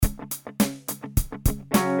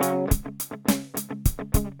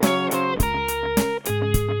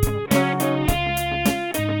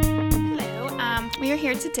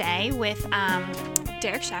today with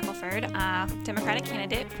Derek Shackelford, Democratic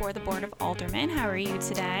candidate for the Board of Aldermen. How are you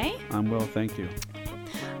today? I'm well, thank you.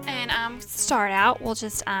 And to start out, we'll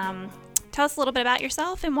just tell us a little bit about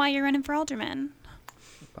yourself and why you're running for alderman.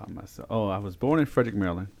 About myself. Oh, I was born in Frederick,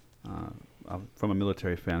 Maryland. I'm from a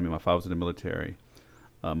military family. My father was in the military.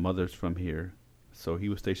 Mother's from here. So he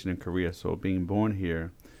was stationed in Korea. So being born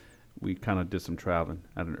here, we kind of did some traveling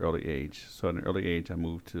at an early age. So at an early age, I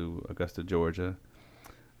moved to Augusta, Georgia.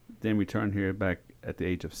 Then returned here back at the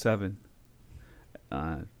age of 7.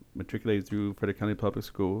 Matriculated through Frederick County Public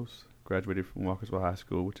Schools. Graduated from Walkersville High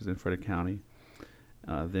School, which is in Frederick County.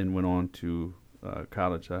 Then went on to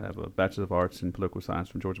college. I have a Bachelor of Arts in Political Science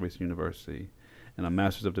from George Mason University and a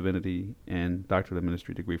Master's of Divinity and Doctorate of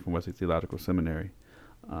Ministry degree from Wesley Theological Seminary.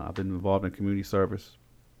 I've been involved in community service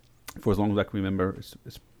for as long as I can remember.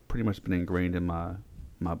 It's pretty much been ingrained in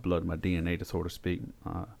my blood, my DNA, so to speak,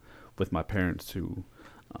 with my parents who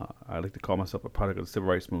I like to call myself a product of the Civil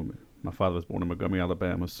Rights Movement. My father was born in Montgomery,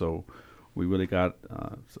 Alabama, so we really got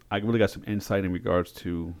I really got some insight in regards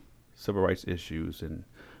to civil rights issues and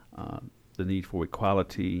the need for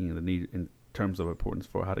equality and the need in terms of importance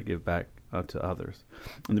for how to give back to others.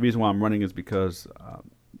 And the reason why I'm running is because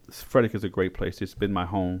Frederick is a great place. It's been my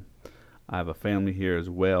home. I have a family here as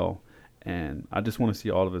well. And I just want to see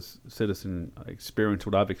all of us citizens experience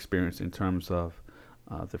what I've experienced in terms of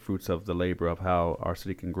the fruits of the labor of how our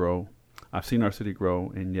city can grow. I've seen our city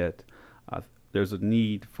grow, and yet there's a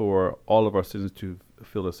need for all of our citizens to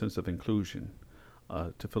feel a sense of inclusion,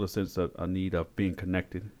 to feel a sense of a need of being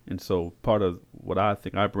connected. And so part of what I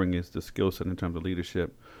think I bring is the skill set in terms of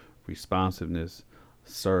leadership, responsiveness,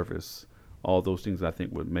 service, all those things I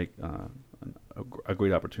think would make a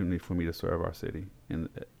great opportunity for me to serve our city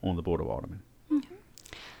on the Board of Aldermen. Mm-hmm.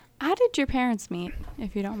 How did your parents meet,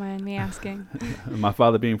 if you don't mind me asking? My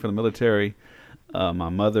father being from the military, my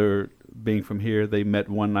mother being from here, they met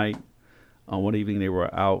one night. One evening they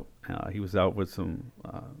were out. He was out with some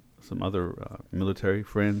other military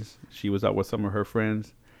friends. She was out with some of her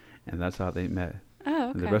friends, and that's how they met. Oh,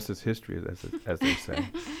 okay. And the rest is history, as they say.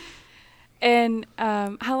 And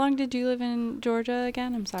how long did you live in Georgia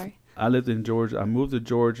again? I'm sorry. I lived in Georgia. I moved to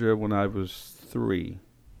Georgia when I was 3.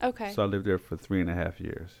 Okay. So I lived there for 3.5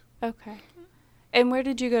 years. Okay. And where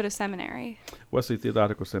did you go to seminary? Wesley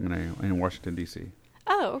Theological Seminary in Washington, D.C.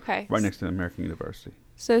 Oh, okay. Right next to American University.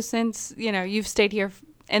 So since, you've stayed here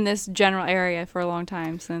in this general area for a long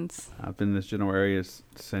time since... I've been in this general area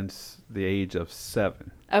since the age of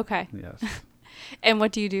 7. Okay. Yes. And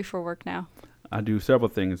what do you do for work now? I do several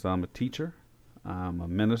things. I'm a teacher. I'm a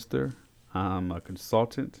minister. I'm a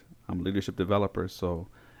consultant. I'm a leadership developer. So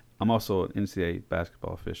I'm also an NCAA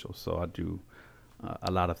basketball official. So I do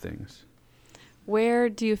a lot of things. Where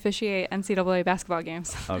do you officiate NCAA basketball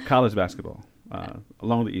games? College basketball,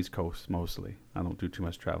 along the East Coast mostly. I don't do too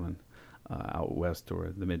much traveling out west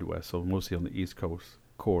or the Midwest. So mostly on the East Coast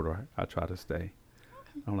corridor, I try to stay.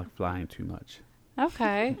 I don't like flying too much.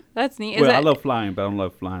 Okay, that's neat. I love flying, but I don't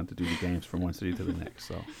love flying to do the games from one city to the next.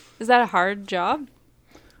 So, is that a hard job?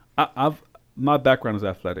 My background is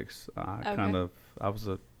athletics. I was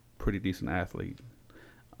a pretty decent athlete.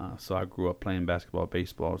 So I grew up playing basketball,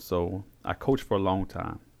 baseball. So I coached for a long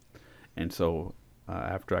time. And so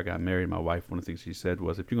after I got married, my wife, one of the things she said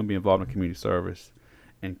was, if you're going to be involved in community service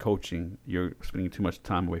and coaching, you're spending too much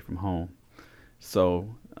time away from home.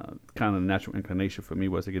 So kind of the natural inclination for me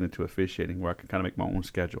was to get into officiating where I can kind of make my own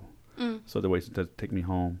schedule. So the way it doesn't take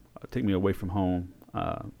me away from home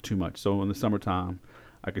too much. So in the summertime,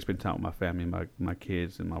 I could spend time with my family. My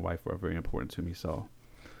kids and my wife are very important to me. So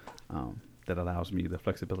that allows me the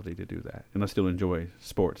flexibility to do that. And I still enjoy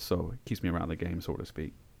sports, so it keeps me around the game, so to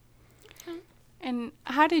speak. And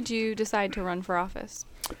how did you decide to run for office?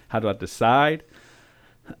 How do I decide?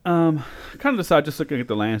 Kind of decide just looking at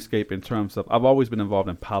the landscape in terms of, I've always been involved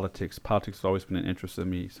in politics. Politics has always been an interest in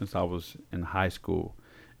me since I was in high school.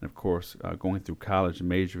 And of course, going through college and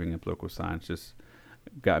majoring in political science just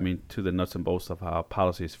got me to the nuts and bolts of how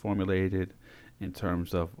policy is formulated in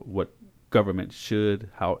terms of what government should,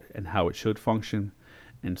 how it should function.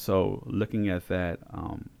 And so looking at that,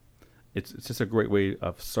 it's just a great way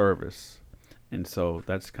of service. And so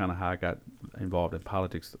that's kind of how I got involved in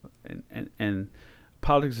politics. And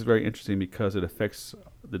politics is very interesting because it affects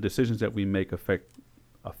the decisions that we make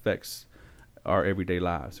affects our everyday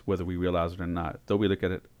lives, whether we realize it or not. Though we look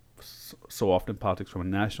at it so often, politics from a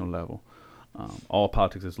national level, all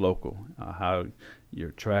politics is local. How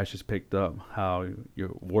your trash is picked up, how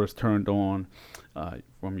your water's turned on,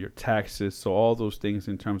 from your taxes. So all those things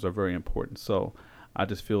in terms are very important. So I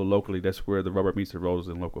just feel locally that's where the rubber meets the road is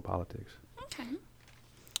in local politics. Okay.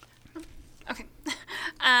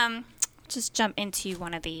 Just jump into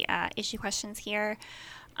one of the issue questions here.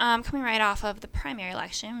 Coming right off of the primary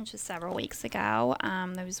election, which was several weeks ago,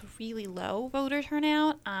 there was really low voter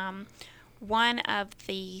turnout. One of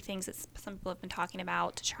the things that some people have been talking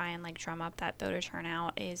about to try and drum up that voter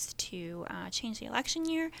turnout is to change the election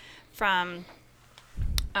year from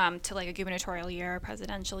to a gubernatorial year,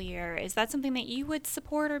 presidential year. Is that something that you would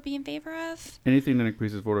support or be in favor of? Anything that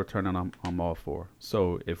increases voter turnout, I'm all for.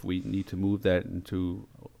 So if we need to move that into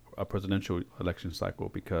a presidential election cycle,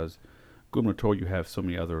 because gubernatorial, you have so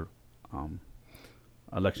many other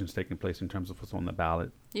elections taking place in terms of what's on the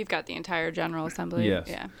ballot. You've got the entire General Assembly. Yes.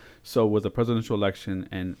 Yeah. So with a presidential election,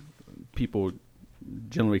 and people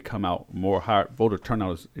generally come out more higher, voter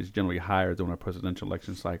turnout is generally higher during a presidential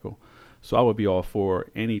election cycle. So I would be all for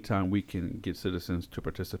any time we can get citizens to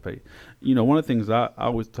participate. One of the things I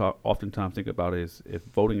always oftentimes think about is, if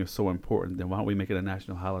voting is so important, then why don't we make it a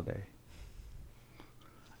national holiday?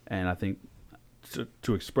 And I think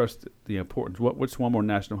to express the importance, what's one more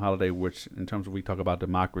national holiday, which in terms of we talk about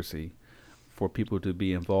democracy, for people to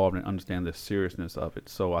be involved and understand the seriousness of it.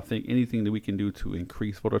 So I think anything that we can do to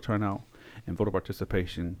increase voter turnout and voter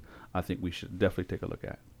participation, I think we should definitely take a look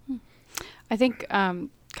at. I think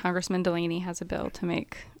Congressman Delaney has a bill to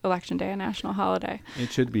make Election Day a national holiday.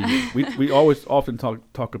 It should be. we always often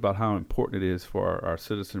talk about how important it is for our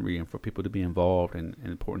citizenry and for people to be involved, and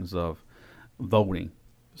the importance of voting.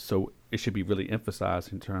 So it should be really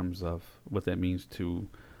emphasized in terms of what that means to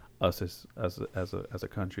us as a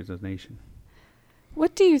country, as a nation.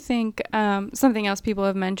 What do you think? Something else people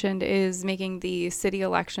have mentioned is making the city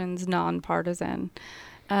elections nonpartisan.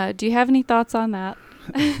 Do you have any thoughts on that?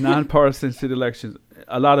 Nonpartisan city elections.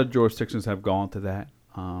 A lot of jurisdictions have gone to that.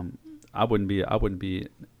 I wouldn't be.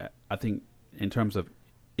 I think in terms of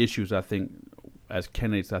issues, I think as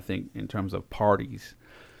candidates, I think in terms of parties,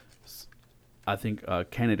 I think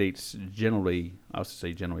candidates generally, I would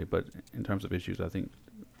say generally, but in terms of issues, I think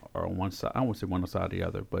are on one side. I won't say one side or the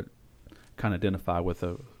other, but kind of identify with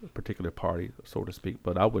a particular party, so to speak.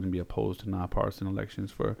 But I wouldn't be opposed to nonpartisan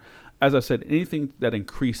elections for, as I said, anything that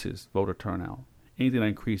increases voter turnout, anything that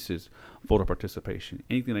increases voter participation,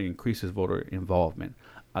 anything that increases voter involvement,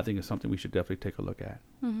 I think is something we should definitely take a look at.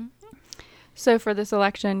 Mm-hmm. So for this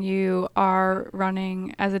election, you are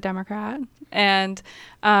running as a Democrat, and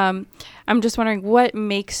I'm just wondering, what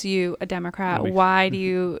makes you a Democrat? Why do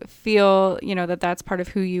you feel, that that's part of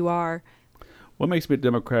who you are? What makes me a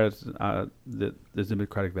Democrat is the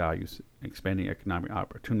democratic values, expanding economic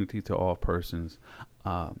opportunity to all persons,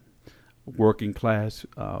 working class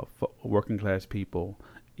people,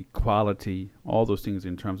 equality, all those things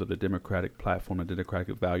in terms of the democratic platform, the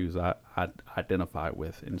democratic values I identify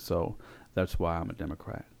with. And so that's why I'm a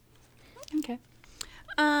Democrat. Okay.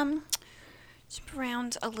 Jump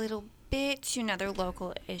around a little bit to another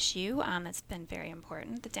local issue that's been very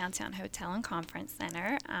important, the Downtown Hotel and Conference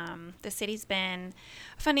Center. The city's been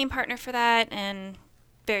a funding partner for that and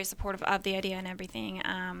very supportive of the idea and everything.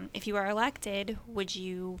 If you are elected, would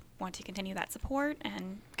you want to continue that support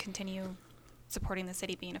and continue supporting the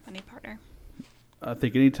city being a funding partner? I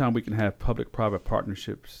think anytime we can have public-private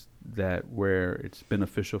partnerships where it's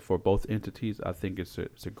beneficial for both entities, I think it's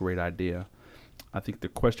a great idea. I think the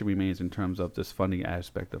question remains in terms of this funding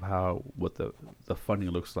aspect of what the funding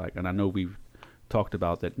looks like. And I know we've talked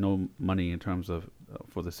about that no money in terms of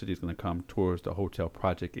for the city is going to come towards the hotel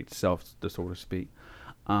project itself, so to speak.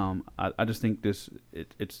 I just think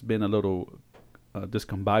it's been a little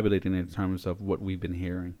discombobulating in terms of what we've been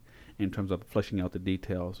hearing, in terms of fleshing out the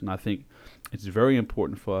details. And I think it's very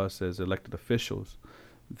important for us as elected officials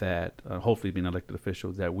that hopefully being elected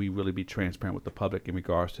officials, that we really be transparent with the public in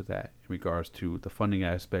regards to that, in regards to the funding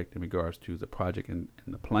aspect, in regards to the project and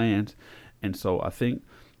the plans. And so I think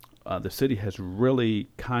the city has really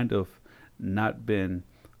kind of not been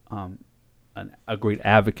a great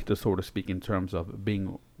advocate, so to speak, in terms of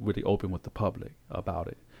being really open with the public about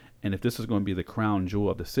it. And if this is going to be the crown jewel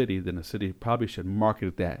of the city, then the city probably should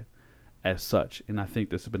market that as such. And I think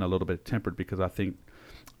this has been a little bit tempered because I think,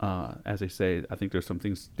 as they say, I think there's some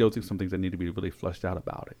things that need to be really fleshed out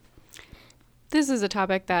about it. This is a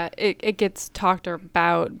topic that it gets talked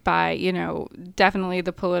about by, definitely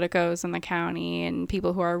the politicos in the county and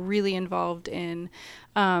people who are really involved in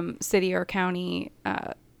city or county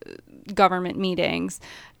government meetings.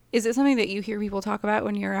 Is it something that you hear people talk about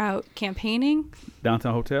when you're out campaigning?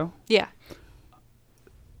 Downtown Hotel? Yeah.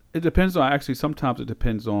 It depends on, sometimes it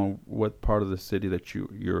depends on what part of the city that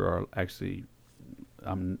you're actually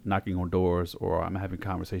I'm knocking on doors or I'm having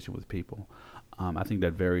conversation with people. I think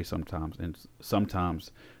that varies sometimes. And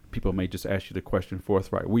sometimes people may just ask you the question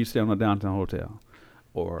forthright, will you stay on the Downtown Hotel?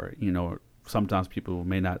 Or, sometimes people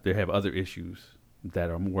may not, they have other issues that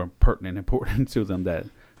are more pertinent and important to them that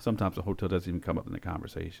sometimes the hotel doesn't even come up in the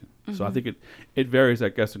conversation. So I think it varies, I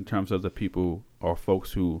guess, in terms of the people or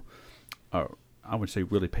folks who are, I would say,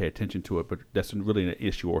 really pay attention to it, but that's really an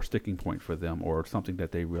issue or sticking point for them, or something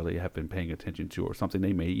that they really have been paying attention to, or something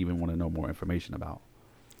they may even want to know more information about.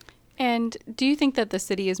 And do you think that the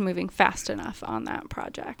city is moving fast enough on that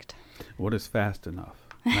project? What is fast enough?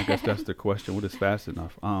 And I guess that's the question. What is fast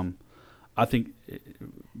enough? I think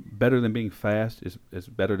better than being fast is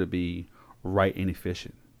better to be right and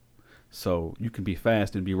efficient. So you can be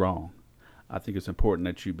fast and be wrong. I think it's important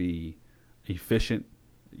that you be efficient,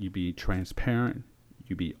 you be transparent,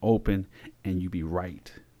 you be open, and you be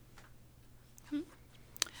right.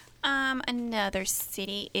 Another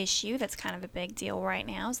city issue that's kind of a big deal right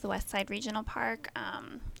now is the West Side Regional Park.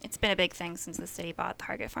 It's been a big thing since the city bought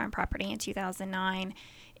Target Farm property in 2009.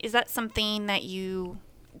 Is that something that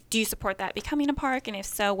do you support that becoming a park? And if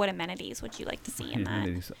so, what amenities would you like to see in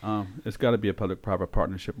that? It's got to be a public-private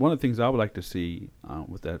partnership. One of the things I would like to see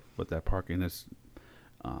with that parking is,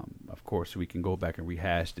 of course, we can go back and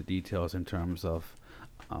rehash the details in terms of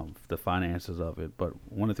the finances of it. But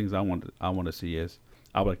one of the things I would like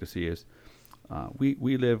to see is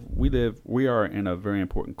we are in a very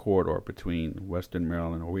important corridor between Western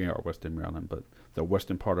Maryland, or we are Western Maryland, but the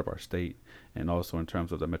western part of our state, and also in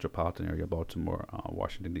terms of the metropolitan area, Baltimore,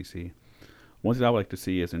 Washington, D.C. One thing I would like to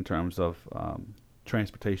see is in terms of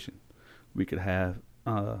transportation. We could have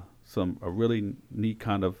a really neat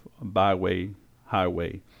kind of byway,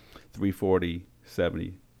 highway, 340,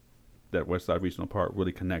 70, that West Side Regional Park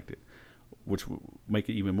really connected, which would make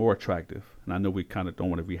it even more attractive. And I know we kind of don't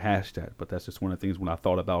want to rehash that, but that's just one of the things when I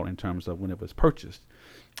thought about in terms of when it was purchased.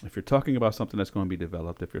 If you're talking about something that's going to be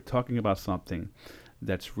developed, if you're talking about something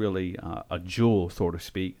that's really a jewel, so to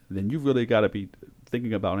speak, then you really got to be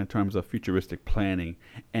thinking about in terms of futuristic planning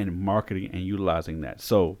and marketing and utilizing that.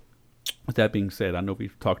 So with that being said, I know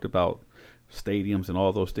we've talked about stadiums and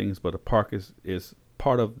all those things, but a park is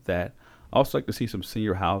part of that. I also like to see some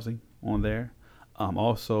senior housing on there.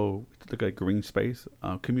 Also, look at green space.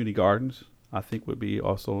 Community gardens, I think, would be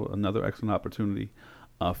also another excellent opportunity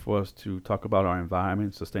for us to talk about our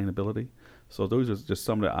environment, sustainability. So those are just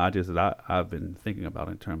some of the ideas that I've been thinking about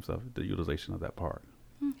in terms of the utilization of that park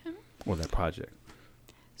or that project.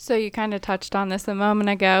 So you kind of touched on this a moment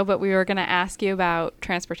ago, but we were going to ask you about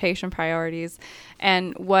transportation priorities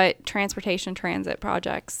and what transportation transit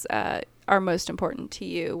projects are most important to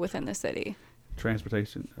you within the city.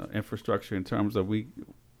 Transportation infrastructure in terms of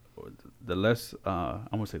the less, I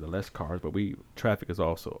won't say the less cars, but traffic is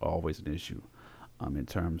also always an issue in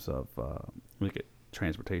terms of look at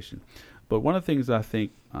transportation. But one of the things I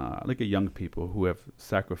think, I look at young people who have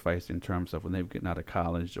sacrificed in terms of when they're getting out of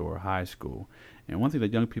college or high school. And one thing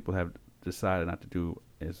that young people have decided not to do,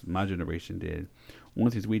 as my generation did, one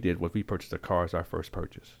of the things we did was we purchased a car as our first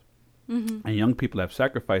purchase. Mm-hmm. And young people have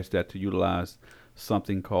sacrificed that to utilize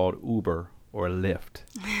something called Uber or Lyft.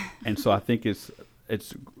 And so I think it's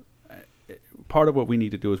part of what we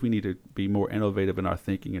need to do is we need to be more innovative in our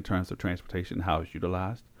thinking in terms of transportation, how it's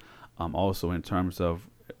utilized. Also in terms of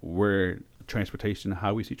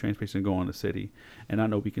how we see transportation go in the city. And I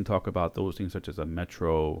know we can talk about those things such as a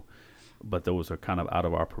metro, but those are kind of out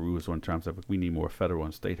of our perusal in terms of we need more federal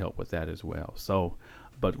and state help with that as well. So,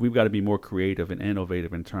 but we've got to be more creative and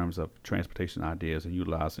innovative in terms of transportation ideas and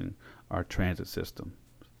utilizing our transit systems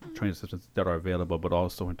that are available, but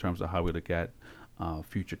also in terms of how we look at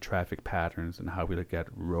future traffic patterns and how we look at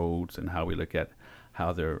roads and how we look at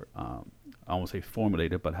how they're, I won't say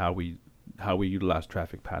formulated, but how we utilize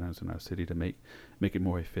traffic patterns in our city to make it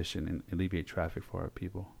more efficient and alleviate traffic for our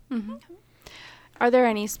people. Mm-hmm. Are there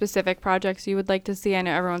any specific projects you would like to see? I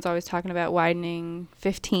know everyone's always talking about widening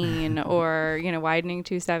 15 or, widening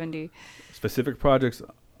 270. Specific projects,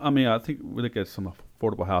 I think we look at some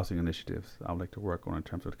affordable housing initiatives I would like to work on in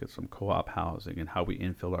terms of some co-op housing and how we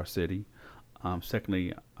infill our city.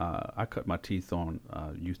 Secondly, I cut my teeth on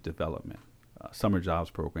youth development, summer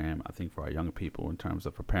jobs program, I think, for our young people in terms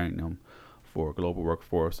of preparing them for a global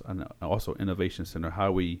workforce, and also innovation center,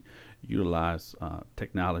 how we utilize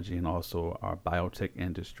technology and also our biotech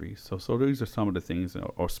industry. So these are some of the things,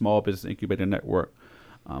 or small business incubator network.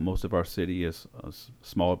 Most of our city is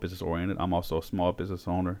small business oriented. I'm also a small business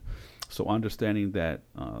owner. So understanding that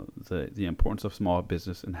the importance of small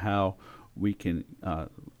business and how we can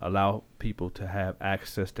allow people to have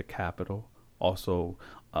access to capital, also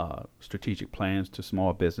strategic plans to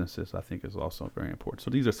small businesses, I think is also very important. So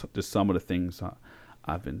these are just some of the things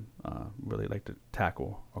I've been really like to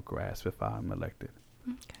tackle or grasp if I'm elected.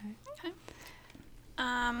 Okay.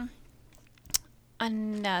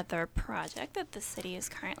 Another project that the city is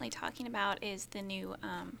currently talking about is the new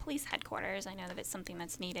police headquarters. I know that it's something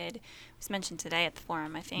that's needed. It was mentioned today at the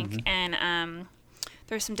forum, I think. Mhm. And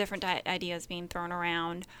there's some different ideas being thrown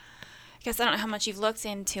around. I guess I don't know how much you've looked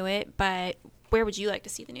into it, but where would you like to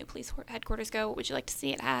see the new police headquarters go? What would you like to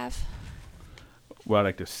see it have? Would I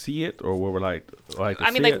like to see it, or what would I like to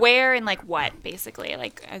I mean, see like it? where and like what, basically,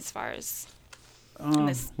 like as far as in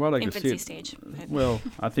this Well, I'd like to see infancy it- stage. Well,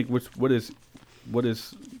 I think what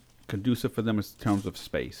is conducive for them in terms of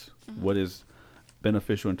space. Mm-hmm. What is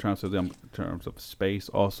beneficial in terms of them, in terms of space,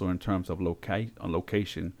 also in terms of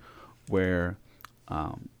location, where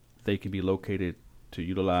they can be located to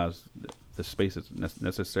utilize the space that's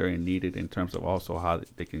necessary and needed in terms of also how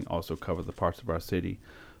they can also cover the parts of our city.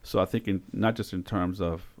 So I think not just in terms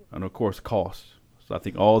of, and of course, cost. So I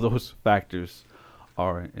think all those factors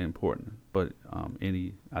are important. But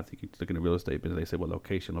I think you look in the real estate business, they say, well,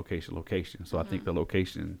 location. So I think the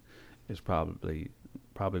location is probably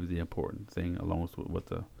the important thing, along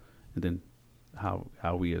with and then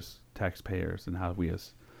how we as taxpayers and how we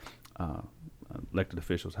as elected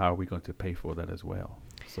officials, how are we going to pay for that as well?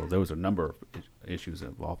 So there was a number of issues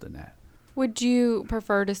involved in that. Would you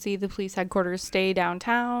prefer to see the police headquarters stay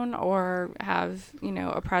downtown or have,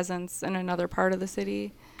 a presence in another part of the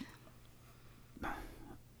city?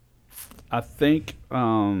 I think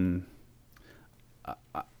part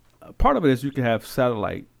of it is you can have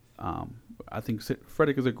satellite. I think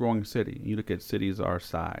Frederick is a growing city. You look at cities our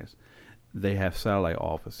size, they have satellite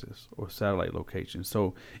offices or satellite locations.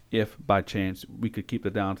 So if by chance we could keep the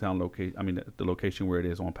downtown location, the location where it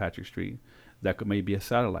is on Patrick Street, that could maybe be a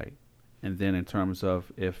satellite. And then in terms of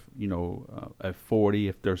if, at 40,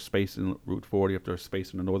 if there's space in Route 40, if there's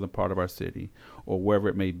space in the northern part of our city or wherever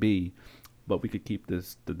it may be, but we could keep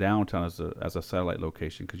the downtown as a satellite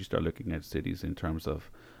location, because you start looking at cities in terms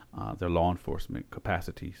of their law enforcement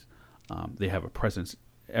capacities. They have a presence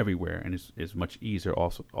everywhere, and it's much easier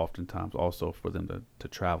oftentimes for them to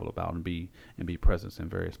travel about and be present in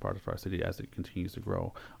various parts of our city as it continues to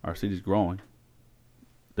grow. Our city's growing.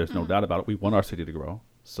 There's no doubt about it. We want our city to grow.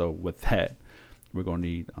 So with that, we're going to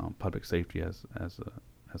need public safety as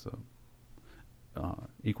a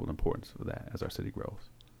equal importance for that as our city grows.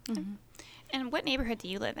 Mm-hmm. And what neighborhood do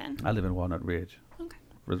you live in? I live in Walnut Ridge, Okay.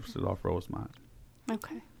 registered off Rosemont.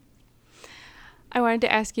 Okay. I wanted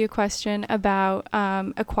to ask you a question about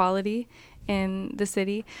equality in the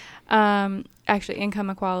city, actually income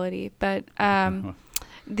equality, but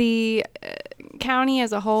the county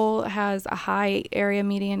as a whole has a high area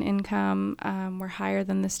median income. We're higher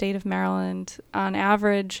than the state of Maryland. On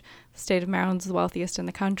average, the state of Maryland is the wealthiest in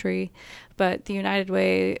the country. But the United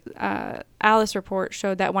Way Alice report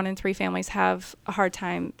showed that 1 in 3 families have a hard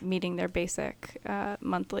time meeting their basic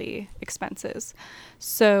monthly expenses.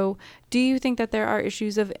 So do you think that there are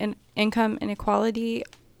issues of income inequality?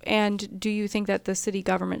 And do you think that the city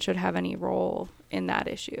government should have any role in that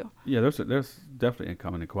issue? Yeah, there's definitely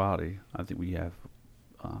income inequality. I think we have,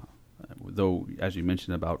 though, as you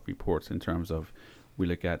mentioned about reports in terms of, we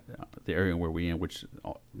look at the area where we're in, which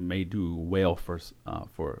may do well for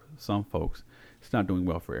some folks, it's not doing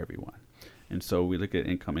well for everyone. And so we look at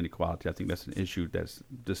income inequality. I think that's an issue that's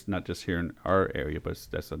just not just here in our area, but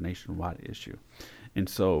that's a nationwide issue. And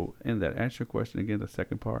so, in that, answer your question again, the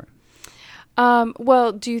second part.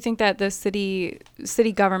 Well, do you think that the city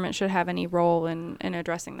government should have any role in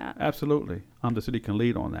addressing that? Absolutely. The city can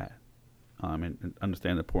lead on that, and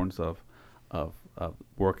understand the importance of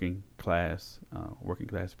working class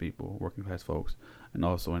people, working class folks, and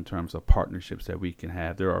also in terms of partnerships that we can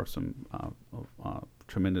have. There are some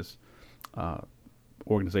tremendous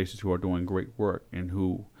organizations who are doing great work and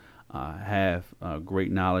who have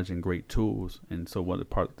great knowledge and great tools. And so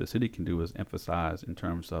what the city can do is emphasize in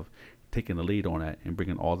terms of taking the lead on that and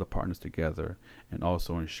bringing all the partners together, and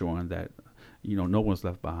also ensuring that no one's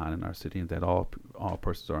left behind in our city, and that all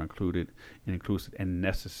persons are included and inclusive and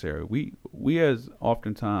necessary. We as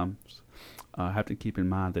oftentimes have to keep in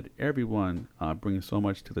mind that everyone brings so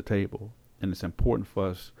much to the table, and it's important for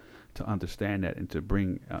us to understand that and to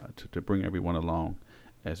bring everyone along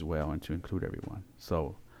as well, and to include everyone.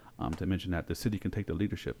 So to mention that the city can take the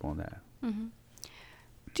leadership on that. Mm-hmm.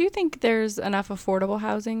 Do you think there's enough affordable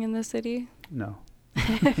housing in the city? No.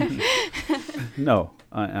 No.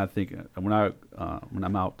 I think when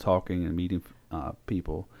I'm out talking and meeting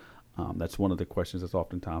people, that's one of the questions that's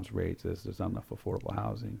oftentimes raised, is there's not enough affordable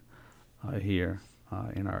housing here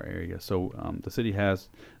in our area. So the city has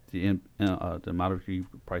the moderately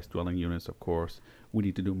priced dwelling units, of course. We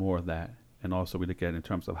need to do more of that. And also we look at it in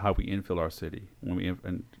terms of how we infill our city. When we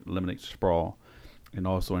eliminate sprawl, and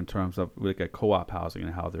also in terms of we look at co-op housing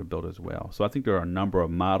and how they're built as well. So I think there are a number of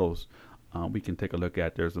models we can take a look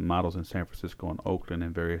at. There's the models in San Francisco and Oakland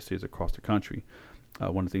and various cities across the country.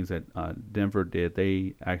 One of the things that Denver did,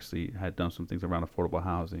 they actually had done some things around affordable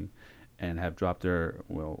housing and have dropped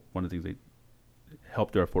one of the things they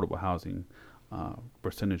helped their affordable housing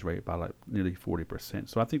percentage rate by like nearly 40%.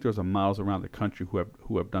 So I think there's models around the country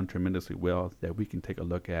who have done tremendously well that we can take a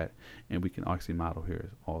look at and we can actually model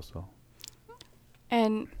here also.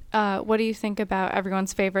 And what do you think about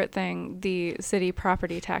everyone's favorite thing, the city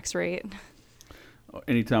property tax rate?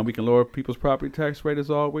 Anytime we can lower people's property tax rate is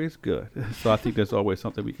always good. So I think there's always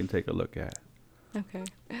something we can take a look at. Okay.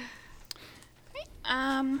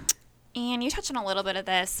 And you touched on a little bit of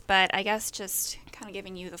this, but I guess just kind of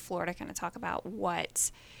giving you the floor to kind of talk about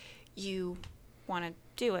what you want to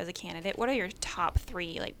do as a candidate. What are your top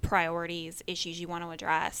 3 like priorities, issues you want to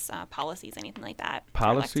address, policies, anything like that?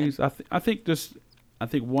 Policies, I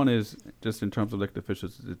think one is just in terms of elected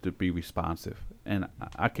officials to be responsive, and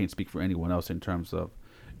I can't speak for anyone else in terms of,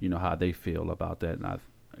 how they feel about that,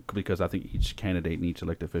 because I think each candidate and each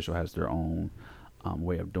elected official has their own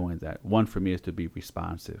way of doing that. One for me is to be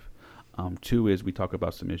responsive. 2 is we talk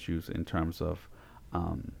about some issues in terms of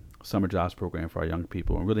summer jobs program for our young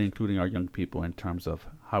people, and really including our young people in terms of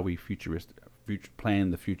how we plan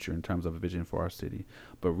the future in terms of a vision for our city,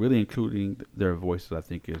 but really including their voices. I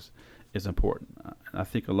think is important. I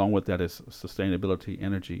think along with that is sustainability,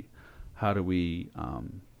 energy. How do we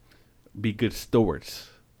be good stewards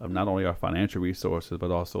of not only our financial resources,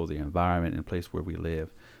 but also the environment and place where we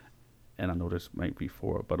live? And I know this might be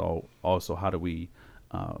but also how do we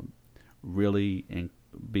really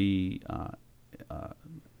be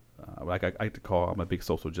like I like to call, I'm a big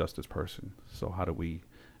social justice person. So how do we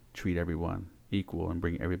treat everyone equal and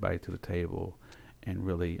bring everybody to the table and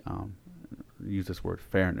really use this word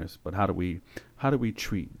fairness, but how do we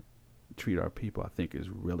treat our people, I think is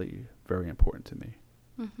really very important to me.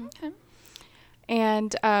 Mm-hmm. Okay.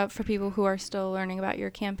 And for people who are still learning about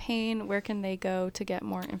your campaign, where can they go to get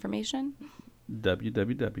more information?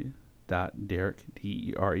 www.derek,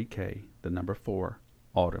 DEREK, 4,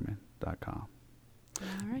 alderman.com.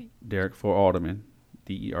 All right. Derek for Alderman,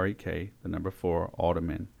 DEREK, 4,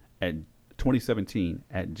 alderman at 2017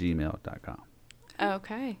 at gmail.com.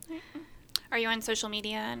 Okay. Are you on social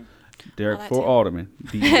media? And Derek for Alderman,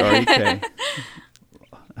 DEREK,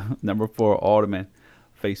 4, alderman,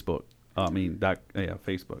 Facebook.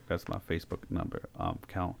 Facebook. That's my Facebook number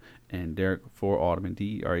account. And Derek for Alderman,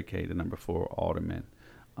 DEREK, 4, alderman.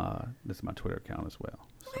 This is my Twitter account as well.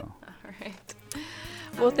 So. All right.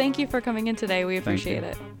 Well, thank you for coming in today. We appreciate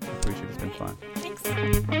it. I appreciate it. It's been fun. Thanks.